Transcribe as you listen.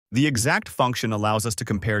The exact function allows us to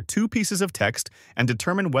compare two pieces of text and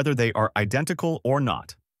determine whether they are identical or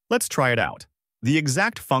not. Let's try it out. The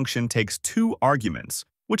exact function takes two arguments,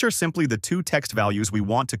 which are simply the two text values we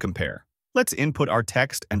want to compare. Let's input our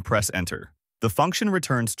text and press enter. The function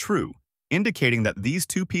returns true, indicating that these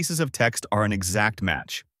two pieces of text are an exact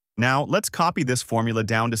match. Now, let's copy this formula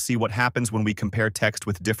down to see what happens when we compare text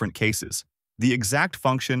with different cases. The exact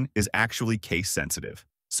function is actually case-sensitive.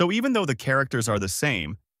 So even though the characters are the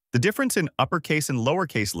same, the difference in uppercase and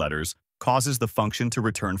lowercase letters causes the function to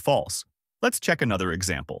return false. Let's check another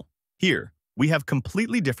example. Here, we have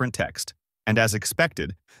completely different text, and as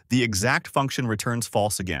expected, the exact function returns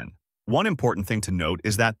false again. One important thing to note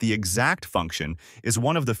is that the exact function is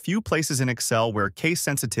one of the few places in Excel where case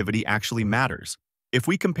sensitivity actually matters. If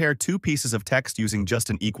we compare two pieces of text using just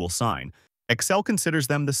an equal sign, Excel considers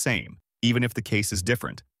them the same, even if the case is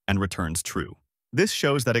different, and returns true. This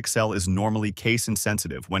shows that Excel is normally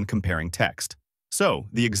case-insensitive when comparing text. So,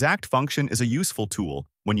 the exact function is a useful tool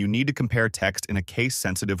when you need to compare text in a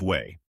case-sensitive way.